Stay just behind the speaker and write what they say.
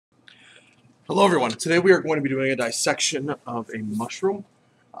Hello everyone, today we are going to be doing a dissection of a mushroom.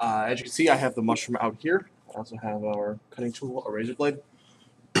 As you can see, I have the mushroom out here. I also have our cutting tool, a razor blade.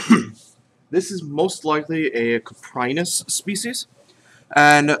 This is most likely a Coprinus species.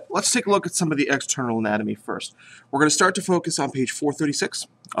 And let's take a look at some of the external anatomy first. We're going to start to focus on page 436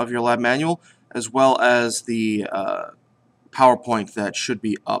 of your lab manual, as well as the PowerPoint that should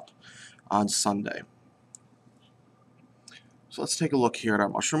be up on Sunday. So let's take a look here at our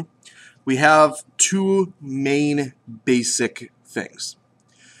mushroom. We have two main basic things: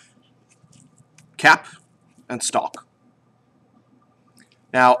 cap and stalk.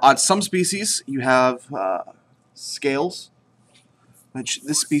 Now, on some species, you have scales, which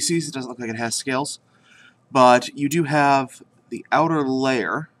this species, it doesn't look like it has scales, but you do have the outer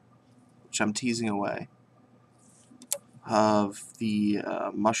layer, which I'm teasing away, of the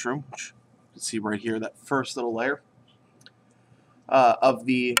mushroom, which you can see right here, that first little layer, of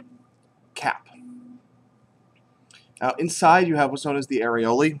the cap. Now, inside you have what's known as the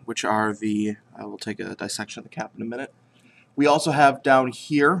areolae, which are the, I will take a dissection of the cap in a minute. We also have down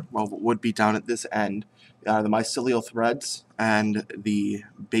here, well, what would be down at this end, the mycelial threads, and the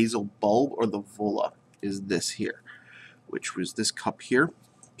basal bulb, or the vola, is this here, which was this cap here,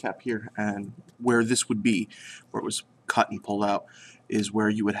 and where this would be, where it was cut and pulled out, is where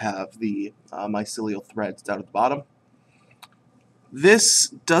you would have the mycelial threads down at the bottom. This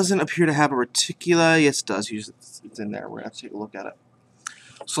doesn't appear to have a reticula. Yes, it does. It's in there. We're going to have to take a look at it.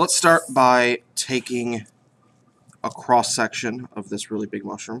 So let's start by taking a cross-section of this really big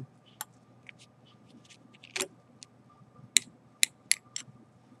mushroom.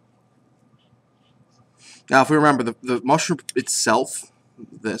 Now, if we remember, the mushroom itself,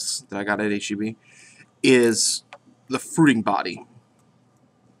 this that I got at HEB, is the fruiting body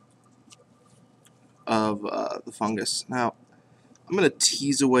of the fungus. Now, I'm going to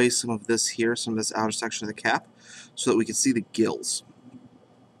tease away some of this here, some of this outer section of the cap, so that we can see the gills.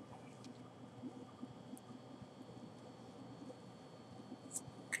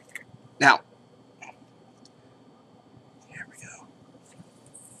 Now, here we go.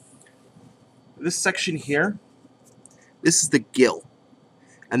 This section here, this is the gill,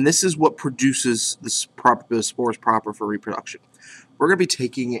 and this is what produces the spores proper for reproduction. We're going to be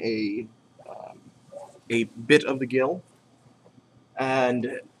taking a bit of the gill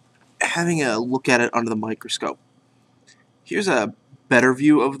and having a look at it under the microscope. Here's a better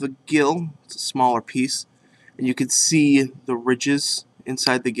view of the gill. It's a smaller piece, and you can see the ridges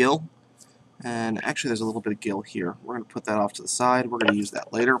inside the gill. And actually, there's a little bit of gill here. We're going to put that off to the side. We're going to use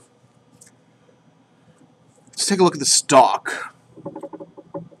that later. Let's take a look at the stalk.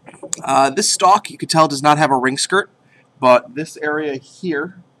 This stalk, you can tell, does not have a ring skirt, but this area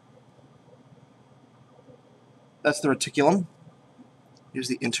here, that's the reticulum. Here's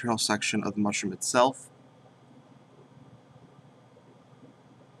the internal section of the mushroom itself.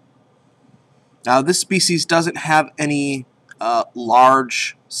 Now, this species doesn't have any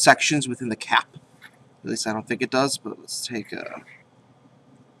large sections within the cap. At least I don't think it does, but let's take a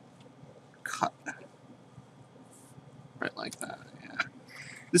cut. Right like that, yeah.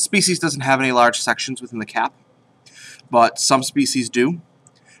 This species doesn't have any large sections within the cap, but some species do,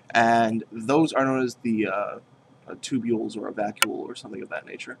 and those are known as the tubules or a vacuole or something of that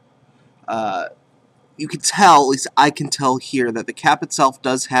nature. You can tell, at least I can tell here, that the cap itself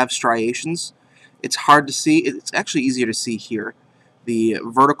does have striations. It's hard to see. It's actually easier to see here. The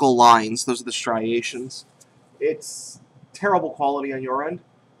vertical lines, those are the striations. It's terrible quality on your end.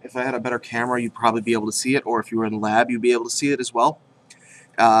 If I had a better camera, you'd probably be able to see it, or if you were in the lab, you'd be able to see it as well.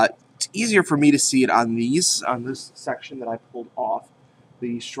 It's easier for me to see it on this section that I pulled off,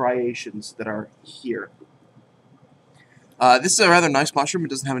 the striations that are here. This is a rather nice mushroom. It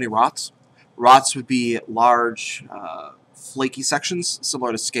doesn't have any rots. Rots would be large, flaky sections,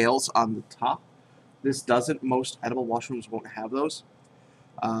 similar to scales on the top. This doesn't. Most edible mushrooms won't have those.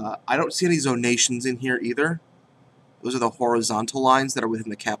 I don't see any zonations in here either. Those are the horizontal lines that are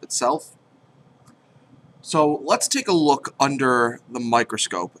within the cap itself. So let's take a look under the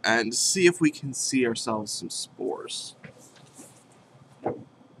microscope and see if we can see ourselves some spores.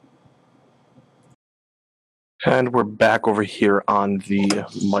 And we're back over here on the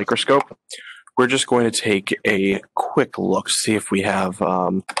microscope. We're just going to take a quick look, see if we have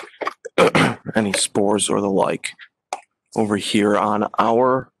any spores or the like over here on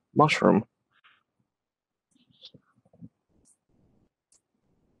our mushroom.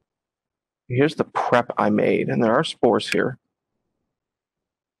 Here's the prep I made, and there are spores here.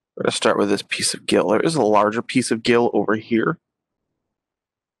 We're going to start with this piece of gill. There is a larger piece of gill over here.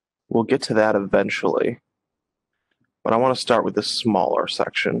 We'll get to that eventually. But I want to start with this smaller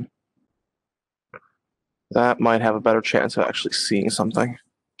section. That might have a better chance of actually seeing something.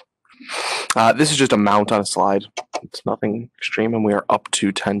 This is just a mount on a slide. It's nothing extreme, and we are up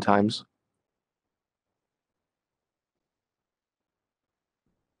to 10 times.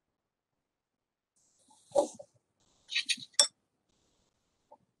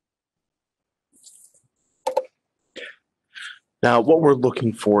 Now, what we're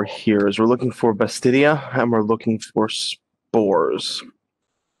looking for here is we're looking for Bastidia, and we're looking for spores.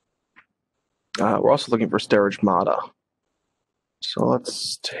 We're also looking for Sterigmata. So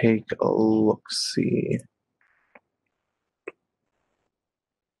let's take a look-see.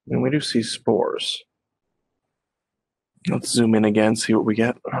 And we do see spores. Let's zoom in again, see what we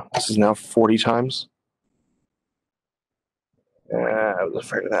get. This is now 40 times. I was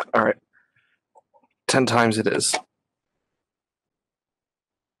afraid of that. All right. 10 times it is.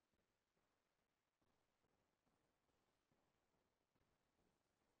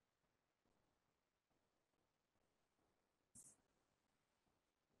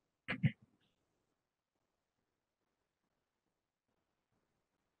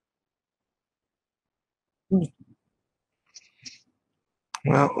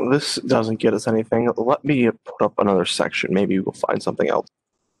 Well, this doesn't get us anything. Let me put up another section. Maybe we'll find something else.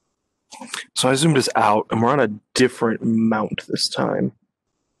 So I zoomed us out, and we're on a different mount this time.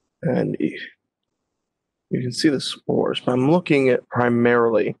 And you can see the spores, but I'm looking at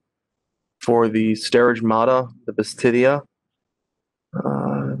primarily for the Sterigmata, the Bastidia.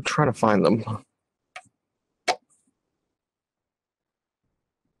 I'm trying to find them.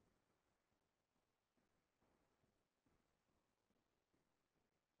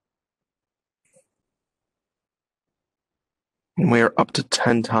 And we are up to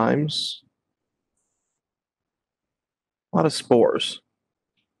 10 times. A lot of spores.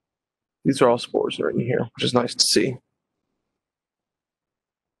 These are all spores that are in here, which is nice to see.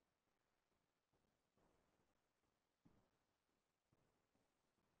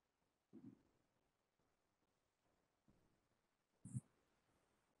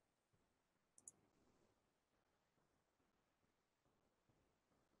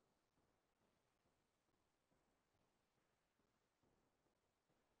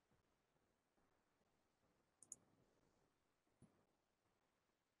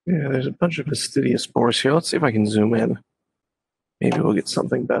 Yeah, there's a bunch of Bastidia spores here. Let's see if I can zoom in. Maybe we'll get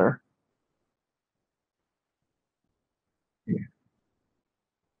something better.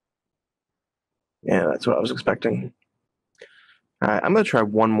 Yeah, that's what I was expecting. All right, I'm going to try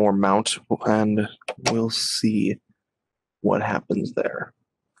one more mount, and we'll see what happens there.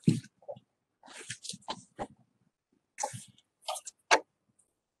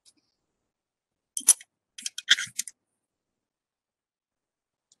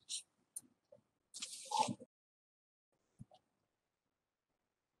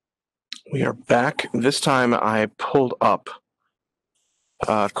 We are back. This time I pulled up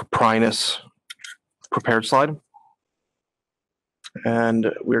Coprinus prepared slide, and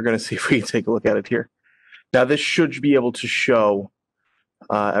we're going to see if we can take a look at it here. Now, this should be able to show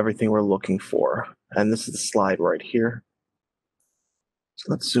everything we're looking for, and this is the slide right here.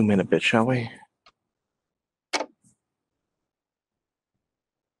 So let's zoom in a bit, shall we?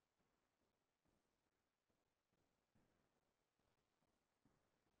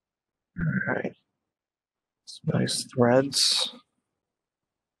 All right. Some nice threads.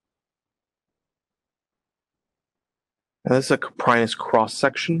 Now, this is a Coprinus cross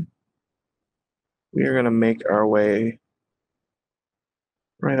section. We are going to make our way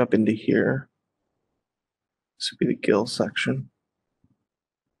right up into here. This would be the gill section.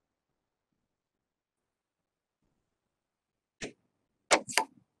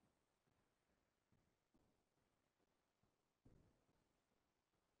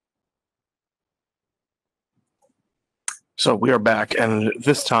 So we are back, and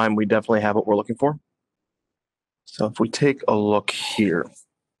this time we definitely have what we're looking for. So if we take a look here,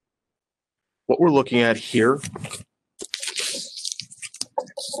 what we're looking at here,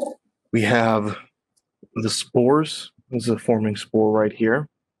 we have the spores. This is a forming spore right here.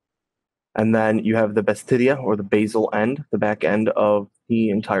 And then you have the bastidia, or the basal end, the back end of the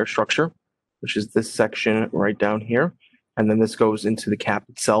entire structure, which is this section right down here. And then this goes into the cap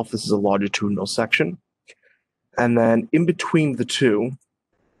itself. This is a longitudinal section. And then in between the two,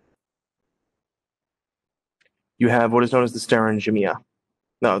 you have what is known as the sterengymia.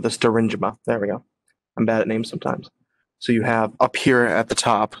 No, the sterengema. There we go. I'm bad at names sometimes. So you have up here at the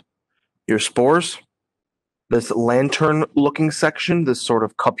top your spores, this lantern-looking section, this sort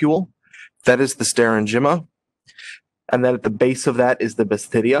of cupule, that is the sterengema. And then at the base of that is the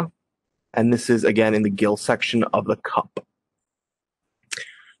bastidia. And this is, again, in the gill section of the cup.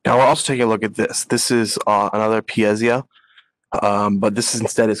 Now we're also taking a look at this. This is another Piezia, but this is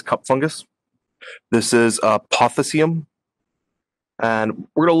instead is cup fungus. This is Pothecium, and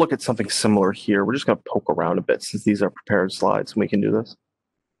we're going to look at something similar here. We're just going to poke around a bit since these are prepared slides, and we can do this.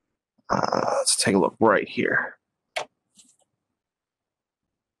 Let's take a look right here.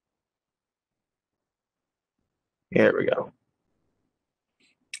 Here we go.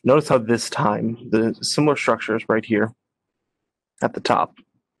 Notice how this time the similar structures right here at the top.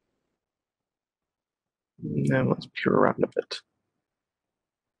 Now let's peer around a bit.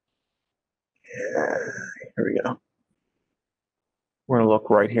 Yeah, here we go. We're going to look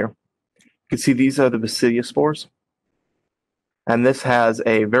right here. You can see these are the Basidia spores. And this has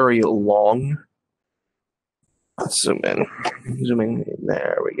a very long, let's zoom in.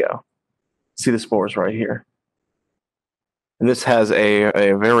 There we go. See the spores right here. And this has a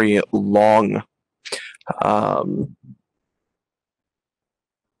very long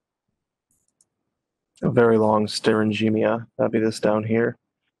styringemia. That'd be this down here.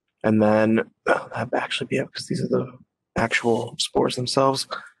 And then that'd actually be it because these are the actual spores themselves,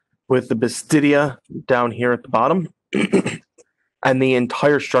 with the Bastidia down here at the bottom, and the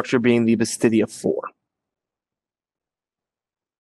entire structure being the Bastidia 4.